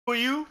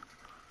you?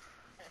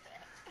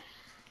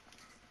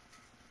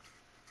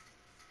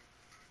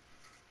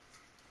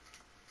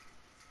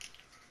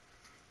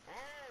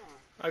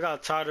 I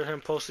got tired of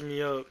him posting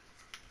me up.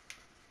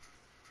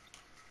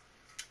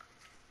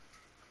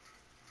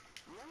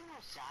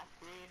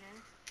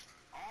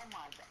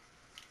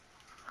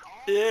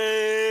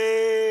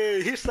 Yeah,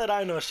 he said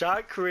I know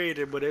shot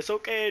creator, but it's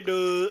okay,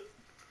 dude.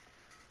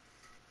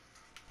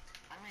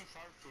 I mean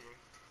sharpshooter.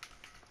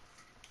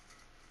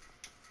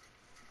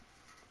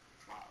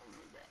 Wow,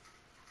 look at that.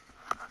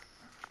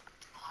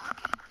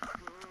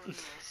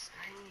 Goodness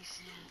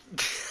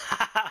gracious.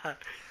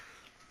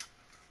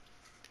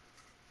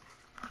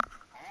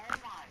 Oh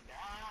my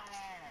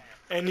god.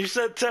 And you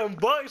said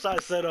 $10. I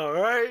said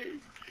alright. Let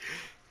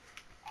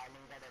me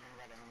get it.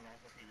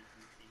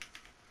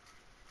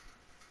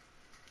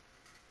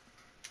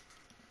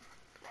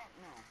 Fuck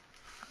no.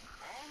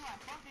 Oh my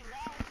fucking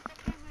god, what the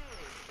fuck is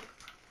this?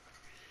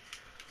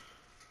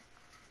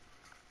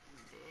 I'm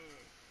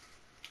dead.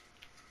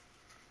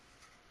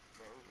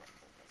 Bro, who's like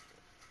that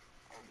shit?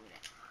 Oh, do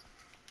that.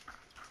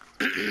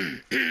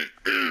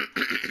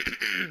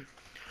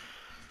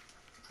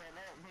 Shut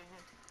up,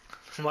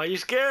 nigga. Why you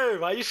scared?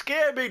 Why you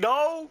scared, big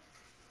dog?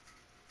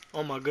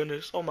 Oh my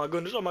goodness. Oh my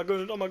goodness. Oh my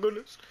goodness. Oh my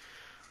goodness.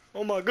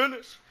 Oh my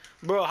goodness.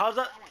 Bro, how's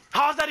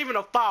that even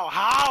a foul?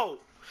 How?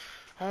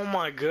 Oh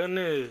my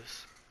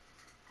goodness.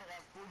 Cause I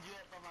pulled you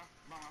up on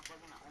my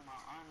fucking, on my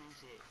arm and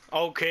shit.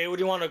 Okay, what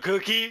do you want, a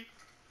cookie?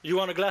 You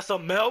want a glass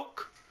of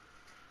milk?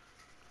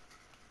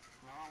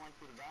 No, I want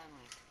you to guide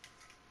me.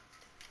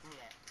 Give me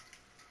that.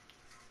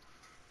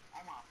 Oh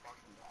my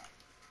fucking god.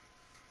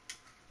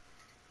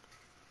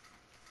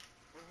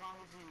 What's wrong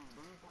with you?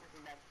 Let me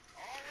fucking back.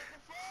 Oh, what the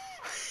fuck?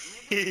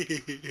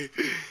 Nigga.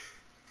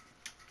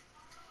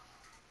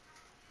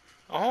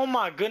 Oh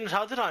my goodness,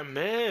 how did I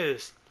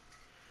miss?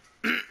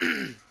 Get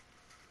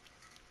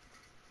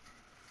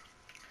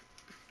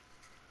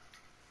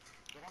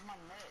off my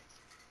nuts.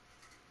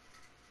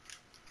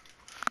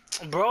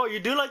 Bro,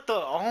 you do like the,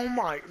 oh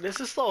my, this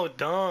is so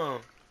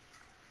dumb.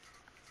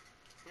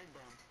 You're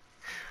dumb.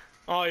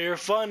 Oh, you're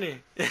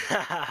funny.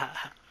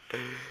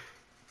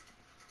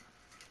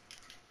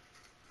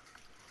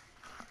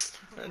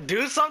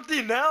 Do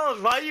something else.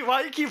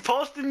 Why you keep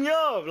posting me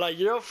up? Like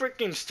you're a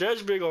freaking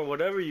stretch big or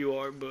whatever you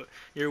are, but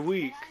you're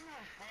weak. I know,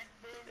 fat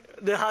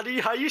bitch. Then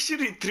how you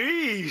shooting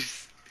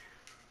threes?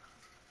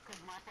 Cause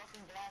my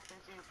fucking glass can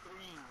shoot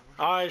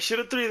 3. Alright, shoot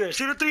a 3 then.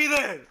 Shoot a 3 then.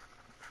 I bet.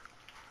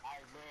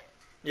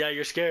 Yeah,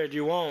 you're scared.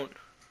 You won't.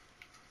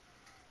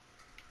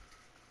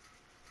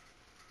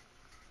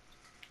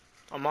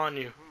 I'm on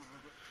you.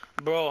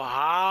 Bro,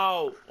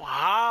 how?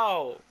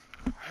 How?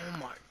 Oh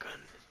my goodness.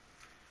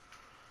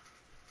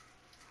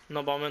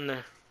 No, but I'm in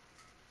there.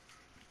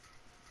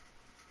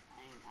 I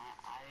ain't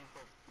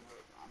supposed to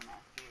look. I'm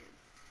not scared.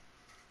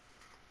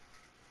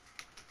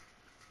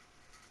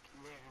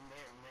 I'm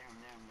there.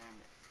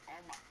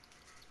 Oh my.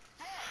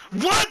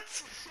 What?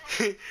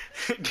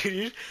 Dude,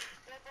 you...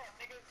 Step up,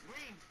 nigga.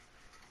 Green.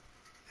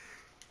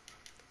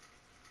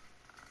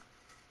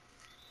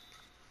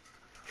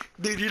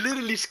 Dude, you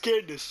literally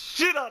scared the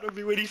shit out of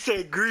me when he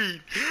said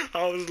green.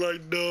 I was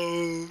like,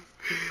 no.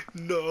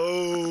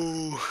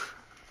 No.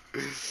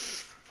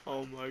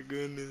 Oh my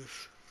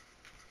goodness.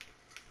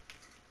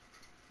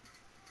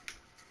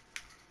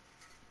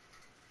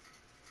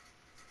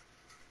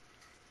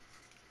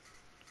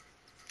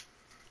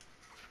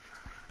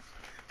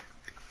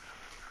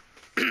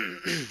 I'm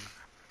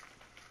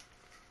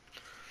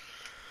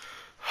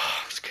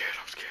scared.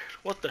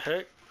 What the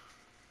heck?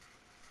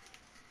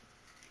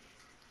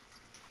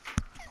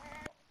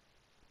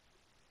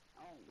 Oh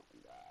my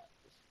god.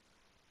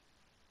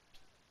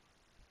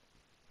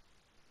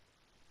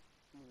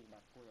 I'm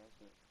about to pull that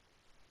shit.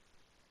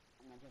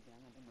 I'm not jumping.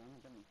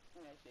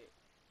 Pull that shit.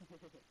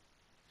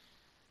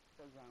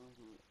 What's wrong with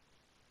you?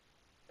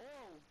 Oh!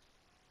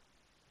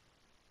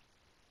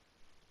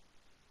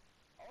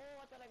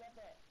 Oh, I thought I got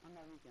that. I'm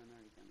not reaching.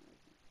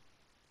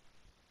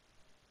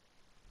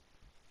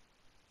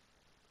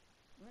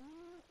 No,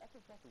 that's a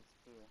fucking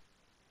steal.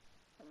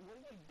 What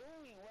is he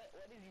doing?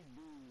 What is he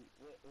doing?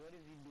 What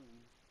is he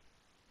doing?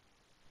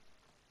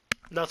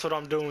 That's what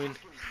I'm doing.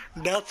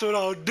 That's what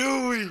I'm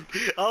doing.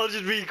 I was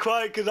just being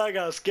quiet because I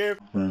got scared.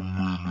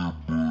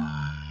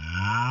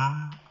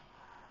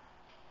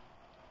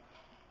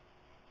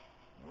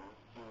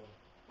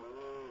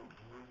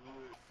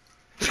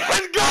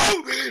 Let's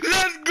go!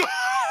 Let's go!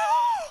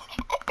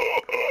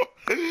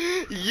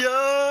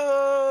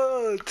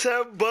 Yo!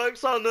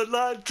 $10 on the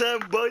line,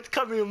 $10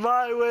 coming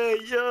my way,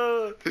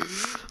 yo!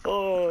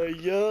 Oh,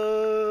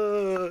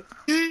 yo!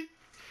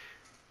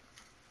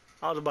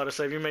 I was about to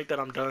say, if you make that,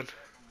 I'm done.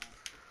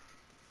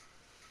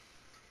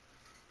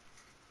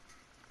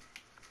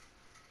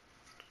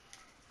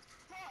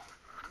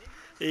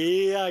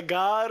 Yeah, I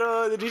got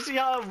her. Did you see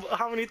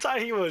how many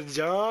times he was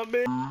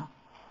jumping?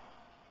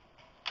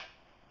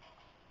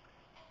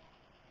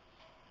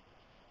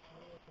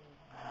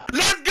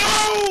 Let's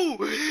go!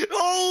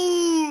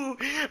 Oh!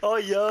 Oh,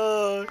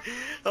 yeah.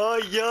 Oh,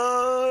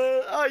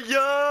 yeah. Oh,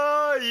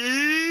 yeah.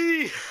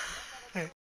 me.